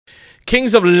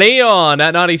Kings of Leon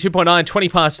at 92.9, 20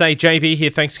 past 8. JB here,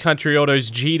 thanks to Country Autos,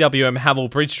 GWM, Havel,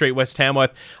 Bridge Street, West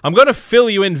Tamworth. I'm going to fill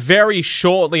you in very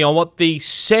shortly on what the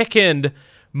second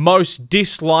most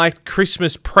disliked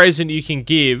Christmas present you can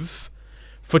give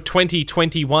for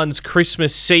 2021's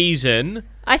Christmas season.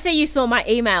 I see you saw my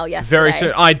email yesterday. Very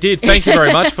soon. I did. Thank you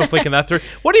very much for flicking that through.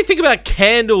 What do you think about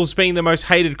candles being the most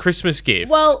hated Christmas gift?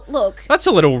 Well, look. That's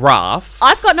a little rough.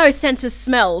 I've got no sense of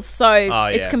smells, so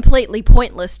it's completely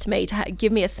pointless to me to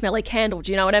give me a smelly candle.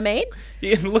 Do you know what I mean?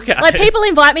 Yeah, look at like, it. people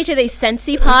invite me to these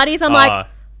Scentsy parties. I'm like,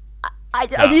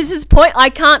 this is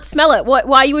I can't smell it. Why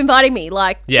are you inviting me?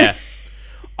 Like, yeah.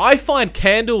 I find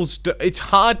candles, it's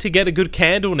hard to get a good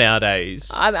candle nowadays.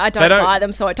 I don't buy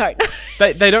them, so I don't know.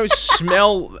 They don't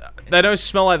smell. They don't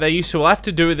smell like they used to. We'll have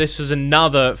to do this as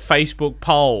another Facebook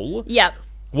poll. Yep.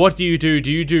 What do you do?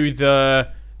 Do you do the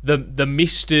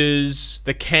misters,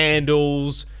 the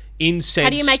candles, incense? How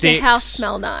do you make sticks? your house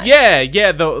smell nice?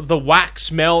 Yeah. The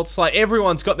wax melts. Like,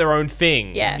 everyone's got their own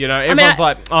thing. Yeah. You know,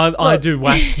 everyone's I do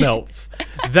wax melts.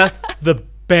 That's the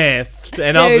best.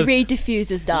 And reed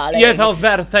diffusers, darling. Yeah, I was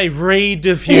about to say reed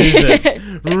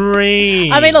diffuser.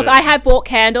 Reed. I mean, look, I have bought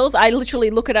candles. I literally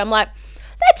look at them like,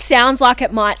 that sounds like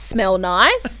it might smell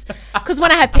nice. Because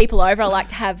when I have people over, I like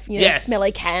to have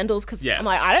smelly candles. Because I'm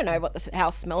like, I don't know what this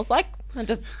house smells like. I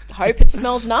just hope it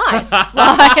smells nice.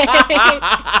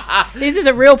 Like, this is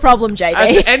a real problem,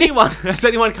 JB. Has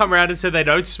anyone come around and said they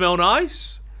don't smell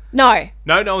nice? No.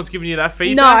 No one's giving you that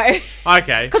feedback? No.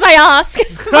 Okay. Because I ask.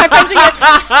 My friends are like,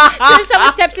 as soon as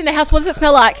someone steps in the house, what does it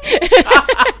smell like?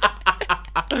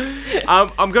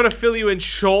 I'm going to fill you in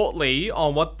shortly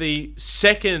on what the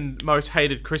second most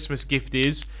hated Christmas gift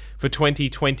is for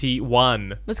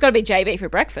 2021. It's got to be JB for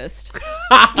breakfast.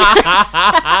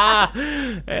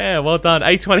 Yeah, well done.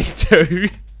 8:22.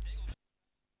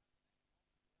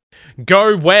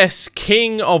 Go West,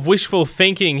 king of wishful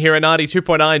thinking here at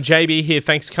 92.9. JB here,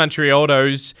 thanks Country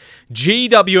Autos.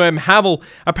 GWM Havel.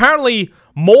 Apparently,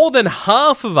 more than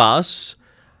half of us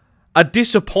are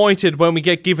disappointed when we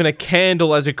get given a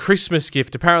candle as a Christmas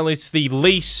gift. Apparently, it's the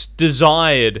least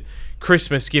desired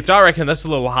Christmas gift. I reckon that's a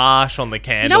little harsh on the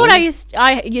candle. You know what I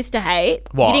used to hate?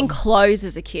 What? Getting clothes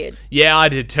as a kid. Yeah, I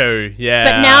did too. Yeah.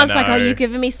 But now it's like, oh, you're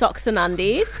giving me socks and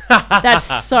undies? That's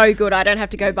so good. I don't have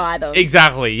to go buy them.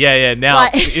 Exactly. Yeah. Now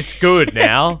it's good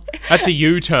now. That's a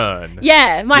U-turn.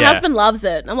 Yeah. My husband loves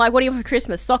it. I'm like, what do you want for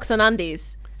Christmas? Socks and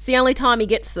undies. It's the only time he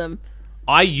gets them.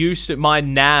 My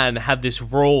nan had this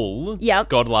rule,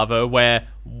 God love her, where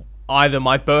either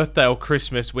my birthday or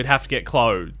Christmas, we'd have to get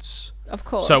clothes. Of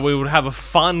course. So we would have a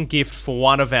fun gift for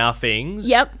one of our things.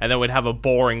 Yep. And then we'd have a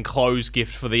boring clothes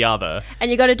gift for the other. And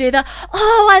you got to do the,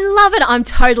 oh, I love it. I'm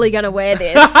totally going to wear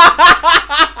this.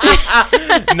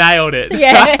 Nailed it.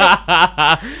 Yeah.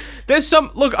 I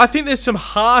think there's some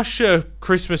harsher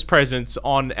Christmas presents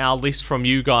on our list from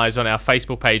you guys on our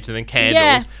Facebook page than candles.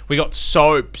 Yeah. We got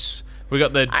soaps. We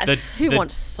got who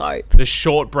wants soap? The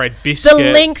shortbread biscuits.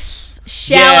 The Lynx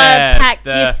shower pack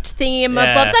gift thingy and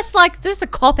bobs. That's like, this is a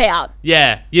cop out.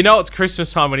 Yeah. You know it's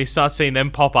Christmas time when you start seeing them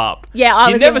pop up. Yeah,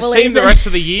 You've never seen the rest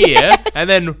of the year. Yes. And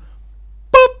then,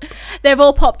 boop. They've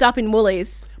all popped up in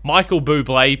Woolies. Michael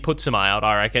Bublé puts them out,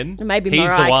 I reckon. Maybe he's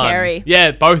Mariah Carey.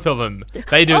 Yeah, both of them.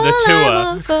 They do the tour. All I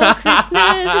want for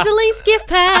Christmas is a Lynx gift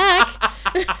pack.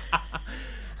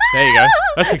 There you go.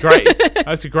 That's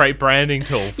a great branding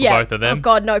tool for both of them. Oh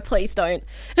God, no, please don't.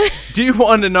 Do you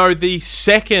want to know the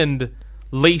second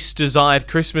least desired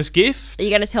Christmas gift? Are you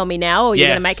going to tell me now, or are you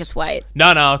going to make us wait? No,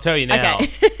 I'll tell you now. Okay.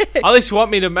 At least you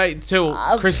want me to make till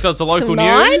Chris does the local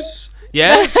news?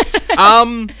 Yeah.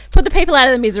 Put the people out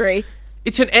of the misery.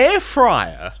 It's an air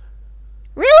fryer.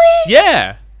 Really?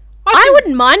 Yeah. I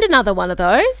wouldn't mind another one of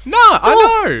those. No,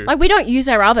 I know. Like, we don't use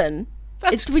our oven.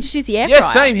 We just use the air fryer.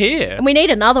 Yeah, same here. And we need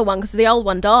another one because the old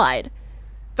one died.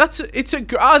 That's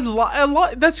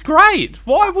great.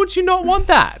 Why would you not want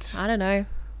that? I don't know.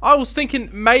 I was thinking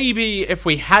maybe if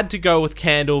we had to go with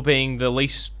candle being the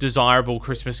least desirable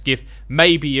Christmas gift,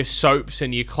 maybe your soaps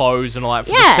and your clothes and all that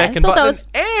for the second. But an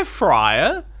air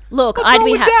fryer? Look, what's wrong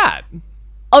with that?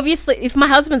 Obviously, if my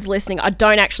husband's listening, I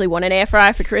don't actually want an air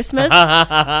fryer for Christmas.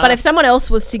 But if someone else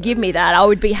was to give me that, I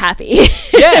would be happy.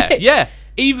 Yeah.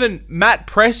 Even Matt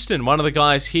Preston, one of the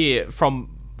guys here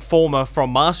from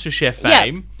MasterChef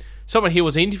fame, someone here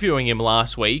was interviewing him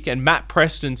last week, and Matt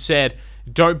Preston said,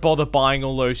 don't bother buying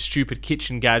all those stupid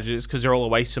kitchen gadgets because they're all a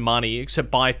waste of money, except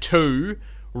buy two.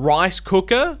 Rice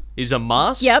cooker is a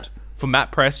must for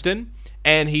Matt Preston.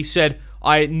 And he said,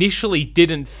 I initially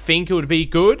didn't think it would be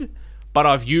good, but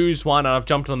I've used one and I've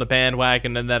jumped on the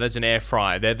bandwagon, and that is an air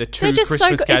fryer. They're the two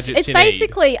Christmas gadgets It's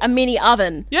basically a mini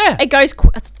oven. Yeah. It goes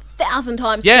 1,000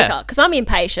 times quicker because I'm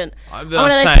impatient. I'm one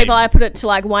of those same. people, I put it to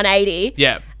like 180.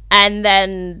 Yeah. And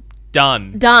then...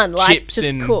 Done. Like, chips just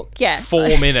in cook.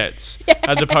 4 minutes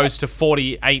as opposed to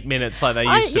 48 minutes like they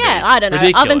used to be. Yeah, I don't know.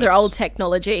 Ridiculous. Ovens are old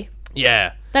technology.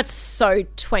 Yeah. That's so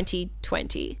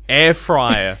 2020. Air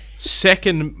fryer.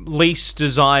 Second least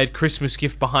desired Christmas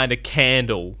gift behind a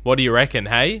candle. What do you reckon,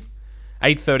 hey?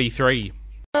 8:33.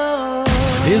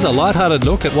 Here's a lighthearted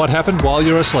look at what happened while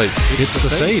you're asleep. It's the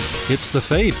feed. It's the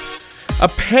feed. A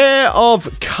pair of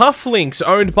cufflinks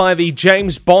owned by the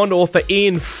James Bond author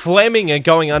Ian Fleming are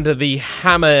going under the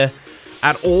hammer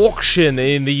at auction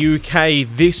in the UK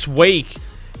this week.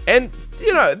 And,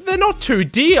 you know, they're not too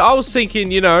dear. I was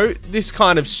thinking, you know, this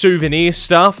kind of souvenir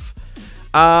stuff.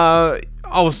 I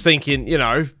was thinking, you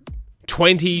know,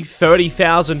 20,000,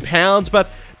 30,000 pounds,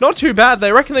 but not too bad.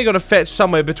 They reckon they're going to fetch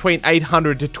somewhere between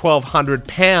 800 to 1,200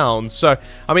 pounds. So,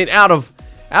 I mean, out of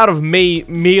me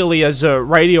merely as a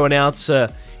radio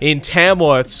announcer in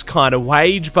Tamworth's kind of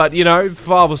wage, but, you know, if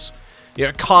I was, you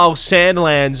know, Kyle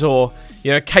Sandlands or,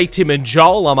 you know, Kate, Tim and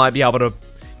Joel, I might be able to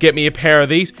get me a pair of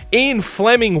these. Ian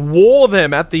Fleming wore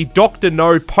them at the Dr.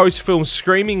 No post-film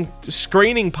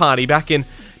screening party back in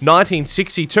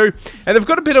 1962, and they've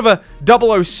got a bit of a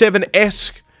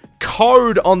 007-esque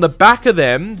code on the back of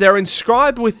them. They're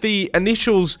inscribed with the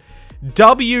initials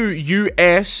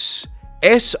WUS,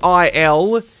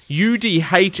 SIL,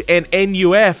 UDH, and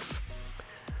NUF,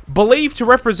 believed to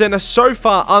represent a so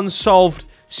far unsolved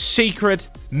secret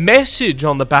message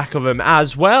on the back of them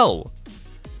as well.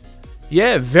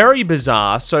 Yeah, very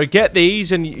bizarre. So get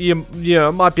these and you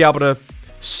know, might be able to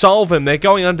solve them. They're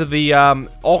going under the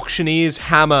auctioneer's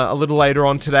hammer a little later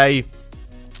on today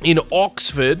in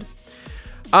Oxford.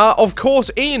 Of course,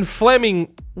 Ian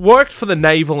Fleming worked for the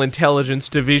Naval Intelligence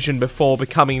Division before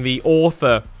becoming the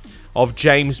author of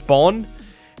James Bond.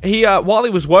 While he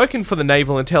was working for the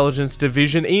Naval Intelligence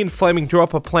Division, Ian Fleming drew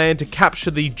up a plan to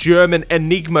capture the German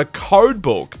Enigma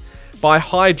codebook by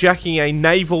hijacking a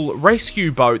naval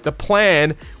rescue boat. The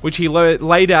plan, which he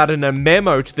laid out in a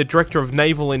memo to the Director of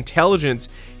Naval Intelligence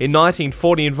in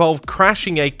 1940, involved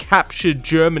crashing a captured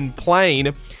German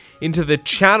plane into the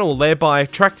channel, thereby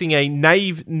attracting a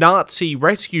Nazi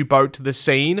rescue boat to the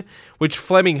scene, which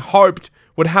Fleming hoped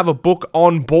would have a book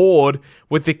on board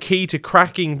with the key to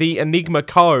cracking the Enigma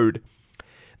code.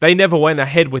 They never went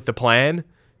ahead with the plan.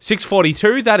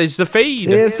 6:42, that is the feed.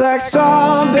 It's like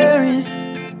strawberries.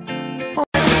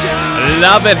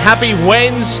 Love it. Happy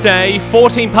Wednesday.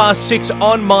 6:14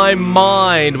 on my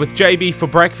mind with JB for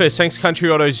breakfast. Thanks, Country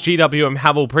Autos, GWM,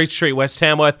 Havel, Breach Street, West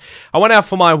Tamworth. I went out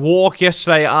for my walk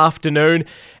yesterday afternoon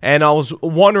and I was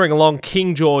wandering along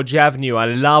King George Avenue. I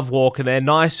love walking there.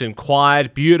 Nice and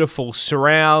quiet. Beautiful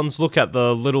surrounds. Look at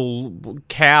the little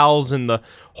cows and the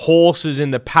horses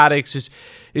in the paddocks.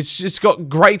 It's just got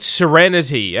great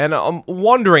serenity, and I'm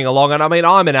wandering along, and I mean,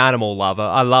 I'm an animal lover.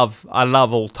 I love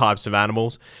all types of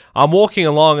animals. I'm walking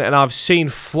along, and I've seen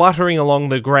fluttering along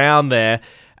the ground there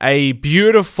a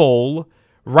beautiful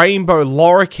rainbow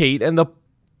lorikeet, and the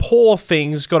poor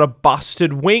thing's got a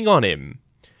busted wing on him,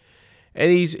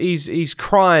 and he's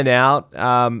crying out.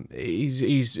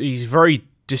 He's very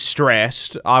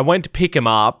distressed. I went to pick him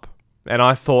up. And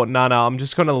I thought, no, I'm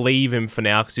just going to leave him for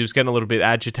now because he was getting a little bit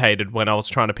agitated when I was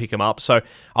trying to pick him up. So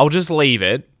I'll just leave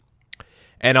it,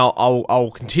 and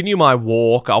I'll continue my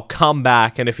walk. I'll come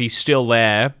back, and if he's still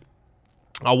there,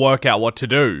 I'll work out what to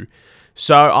do.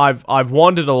 So I've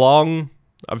wandered along.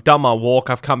 I've done my walk.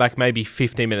 I've come back maybe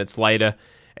 15 minutes later,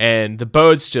 and the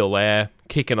bird's still there,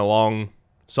 kicking along.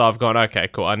 So I've gone, okay,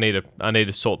 cool. I need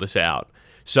to sort this out.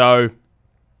 So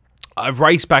I've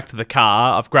raced back to the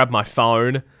car. I've grabbed my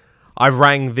phone. I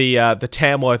rang the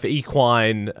Tamworth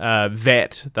Equine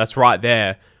vet that's right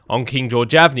there on King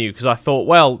George Avenue because I thought,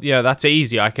 well, yeah, that's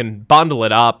easy. I can bundle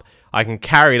it up. I can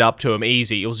carry it up to him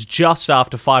easy. It was just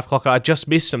after 5 o'clock. I just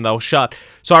missed them. They were shut.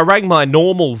 So I rang my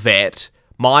normal vet,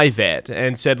 my vet,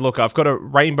 and said, look, I've got a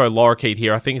rainbow lorikeet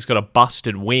here. I think it's got a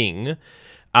busted wing.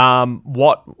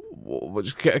 What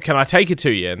can I take it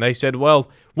to you? And they said,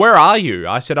 well, where are you?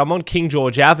 I said, I'm on King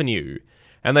George Avenue.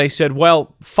 And they said,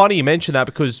 well, funny you mention that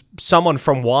because someone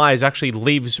from Wise actually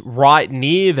lives right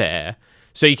near there.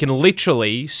 So you can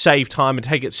literally save time and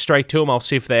take it straight to them. I'll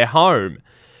see if they're home.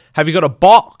 Have you got a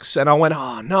box? And I went,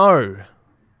 oh, no,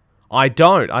 I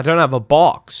don't. I don't have a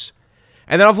box.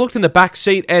 And then I've looked in the back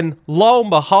seat and lo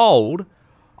and behold,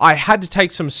 I had to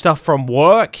take some stuff from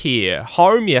work here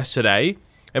home yesterday.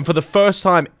 And for the first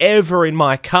time ever in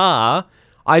my car,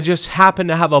 I just happened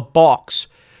to have a box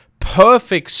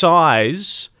perfect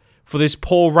size for this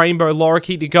poor rainbow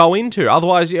lorikeet to go into.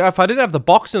 Otherwise, if I didn't have the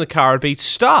box in the car, it'd be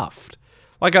stuffed.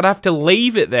 Like, I'd have to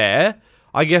leave it there.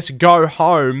 I guess, go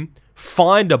home,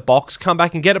 find a box, come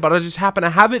back and get it, but I just happen to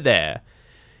have it there.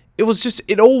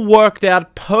 It all worked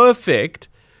out perfect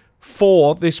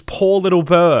for this poor little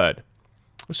bird.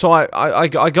 So I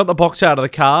got the box out of the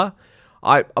car.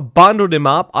 I bundled him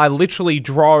up. I literally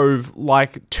drove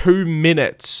like 2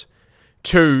 minutes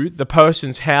to the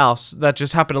person's house that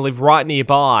just happened to live right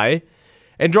nearby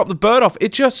and dropped the bird off.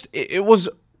 It was,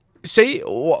 see,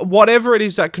 whatever it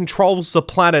is that controls the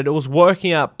planet, it was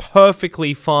working out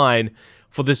perfectly fine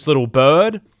for this little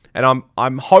bird. And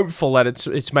I'm hopeful that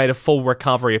it's made a full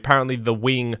recovery. Apparently the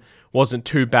wing wasn't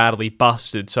too badly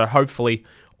busted. So hopefully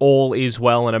all is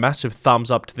well, and a massive thumbs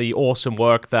up to the awesome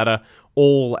work that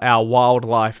all our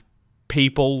wildlife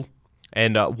people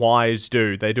and wires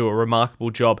do. They do a remarkable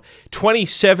job.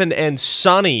 27 and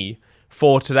sunny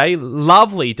for today.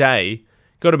 Lovely day.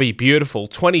 Got to be beautiful.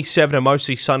 27 and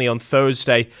mostly sunny on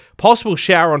Thursday. Possible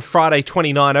shower on Friday,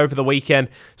 29 over the weekend.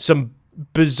 Some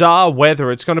bizarre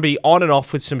weather. It's going to be on and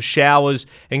off with some showers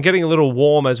and getting a little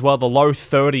warm as well. The low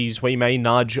 30s we may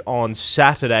nudge on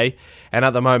Saturday. And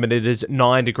at the moment it is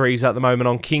 9 degrees at the moment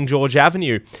on King George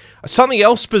Avenue. Something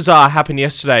else bizarre happened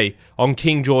yesterday on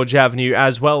King George Avenue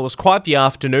as well. It was quite the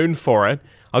afternoon for it.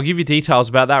 I'll give you details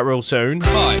about that real soon.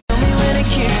 Bye.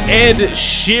 Ed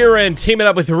Sheeran teaming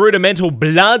up with Rudimental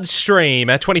Bloodstream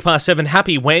at 7:20.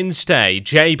 Happy Wednesday.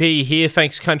 JB here.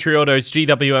 Thanks Country Autos,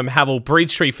 GWM Havel,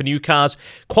 Bridge Street for new cars.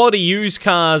 Quality used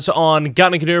cars on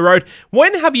Gunnaganoo Road.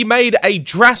 When have you made a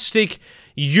drastic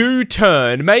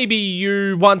U-turn? Maybe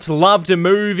you once loved a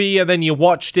movie and then you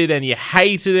watched it and you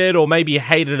hated it, or maybe you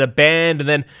hated a band and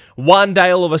then one day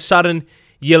all of a sudden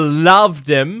you loved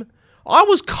them. I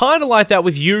was kind of like that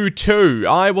with U2.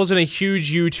 I wasn't a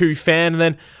huge U2 fan, and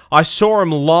then I saw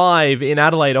them live in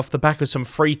Adelaide off the back of some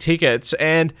free tickets,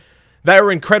 and they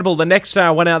were incredible. The next day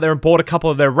I went out there and bought a couple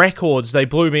of their records. They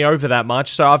blew me over that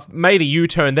much, so I've made a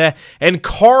U-turn there. And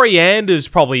Coriander's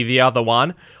probably the other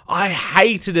one. I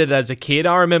hated it as a kid.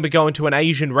 I remember going to an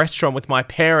Asian restaurant with my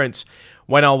parents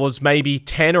when I was maybe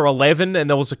 10 or 11, and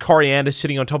there was a coriander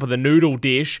sitting on top of the noodle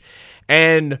dish,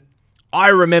 and I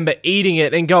remember eating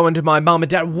it and going to my mum and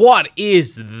dad, what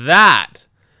is that?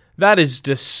 That is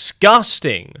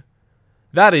disgusting.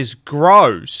 That is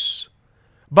gross.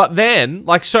 But then,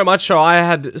 like so much so, I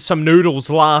had some noodles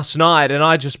last night and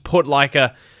I just put like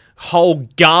a whole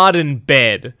garden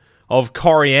bed of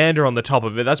coriander on the top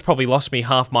of it. That's probably lost me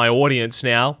half my audience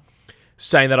now,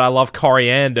 saying that I love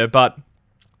coriander, but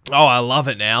oh, I love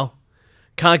it now.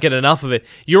 Can't get enough of it.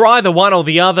 You're either one or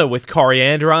the other with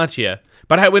coriander, aren't you?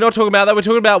 But hey, we're not talking about that. We're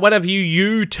talking about when have you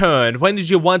U-turned? When did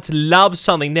you once love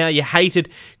something, now you hate it?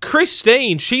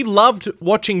 Christine, she loved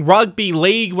watching rugby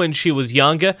league when she was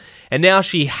younger, and now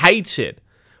she hates it.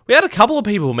 We had a couple of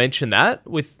people mention that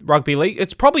with rugby league.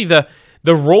 It's probably the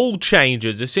rule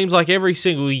changes. It seems like every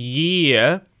single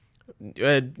year,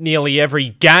 nearly every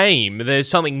game, there's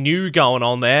something new going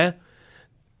on there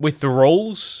with the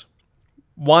rules.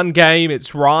 One game,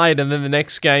 it's right, and then the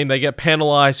next game, they get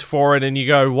penalised for it, and you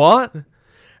go, what?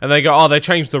 And they go, oh, they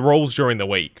changed the rules during the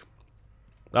week.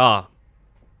 Ah.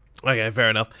 Okay,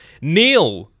 fair enough.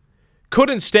 Neil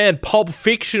couldn't stand Pulp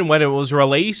Fiction when it was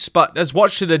released, but has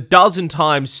watched it a dozen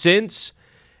times since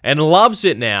and loves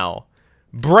it now.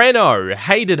 Breno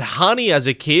hated Honey as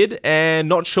a kid, and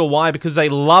not sure why, because they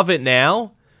love it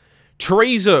now.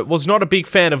 Teresa was not a big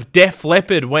fan of Def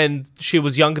Leppard when she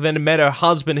was younger, then met her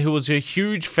husband, who was a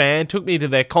huge fan, took me to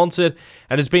their concert,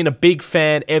 and has been a big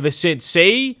fan ever since.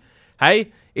 See?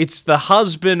 Hey? It's the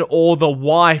husband or the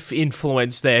wife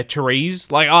influence there, Therese.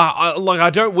 I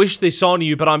don't wish this on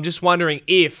you, but I'm just wondering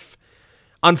if,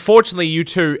 unfortunately, you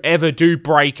two ever do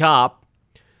break up,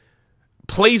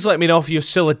 please let me know if you're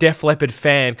still a Def Leppard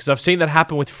fan, because I've seen that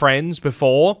happen with friends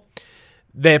before.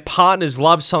 Their partners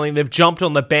love something, they've jumped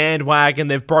on the bandwagon,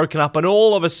 they've broken up, and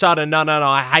all of a sudden, no,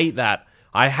 I hate that.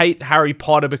 I hate Harry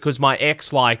Potter because my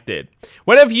ex liked it.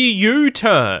 Whenever you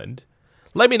U-turned,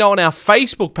 let me know on our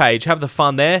Facebook page. Have the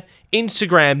fun there.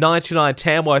 Instagram, 929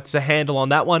 Tamworth's the handle on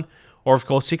that one. Or, of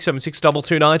course, 676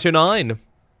 22929.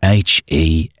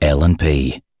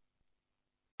 H-E-L-N-P.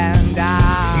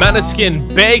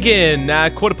 Maniskin begging.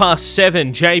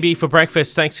 7:15. JB for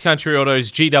breakfast. Thanks, Country Autos,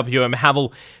 GWM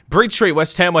Havel, Bridge Street,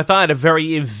 West Tamworth. I had a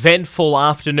very eventful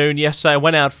afternoon yesterday. I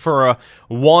went out for a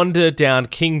wander down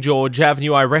King George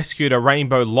Avenue. I rescued a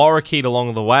rainbow lorikeet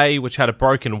along the way, which had a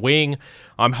broken wing.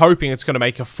 I'm hoping it's going to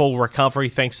make a full recovery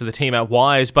thanks to the team at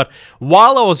Wires. But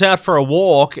while I was out for a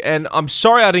walk, and I'm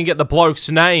sorry I didn't get the bloke's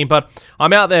name, but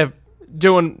I'm out there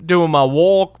doing my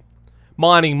walk,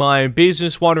 minding my own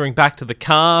business, wandering back to the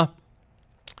car,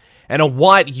 and a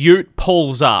white ute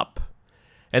pulls up.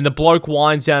 And the bloke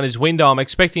winds down his window. I'm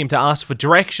expecting him to ask for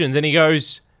directions. And he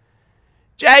goes,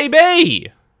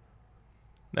 JB!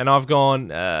 And I've gone,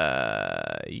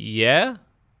 yeah?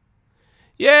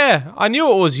 Yeah, I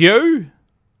knew it was you.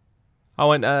 I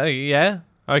went, yeah,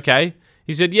 okay.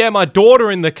 He said, yeah, my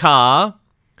daughter in the car.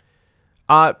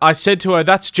 I said to her,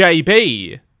 that's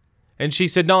JB. And she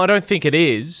said, no, I don't think it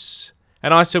is.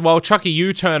 And I said, well, chuck a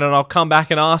U-turn and I'll come back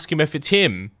and ask him if it's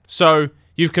him. So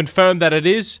you've confirmed that it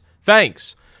is?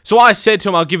 Thanks. So I said to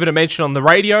him, I'll give it a mention on the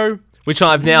radio, which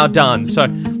I've now done. So,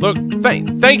 look,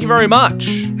 thank you very much.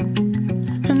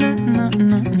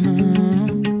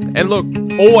 And look,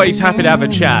 always happy to have a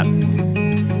chat.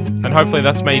 And hopefully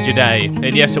that's made your day.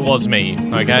 And yes, it was me,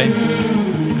 okay?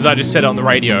 Because I just said it on the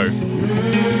radio.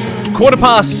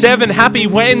 7:15, happy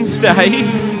Wednesday.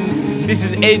 This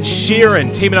is Ed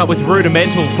Sheeran teaming up with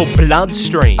Rudimental for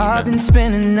Bloodstream. I've been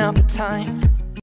spending out the time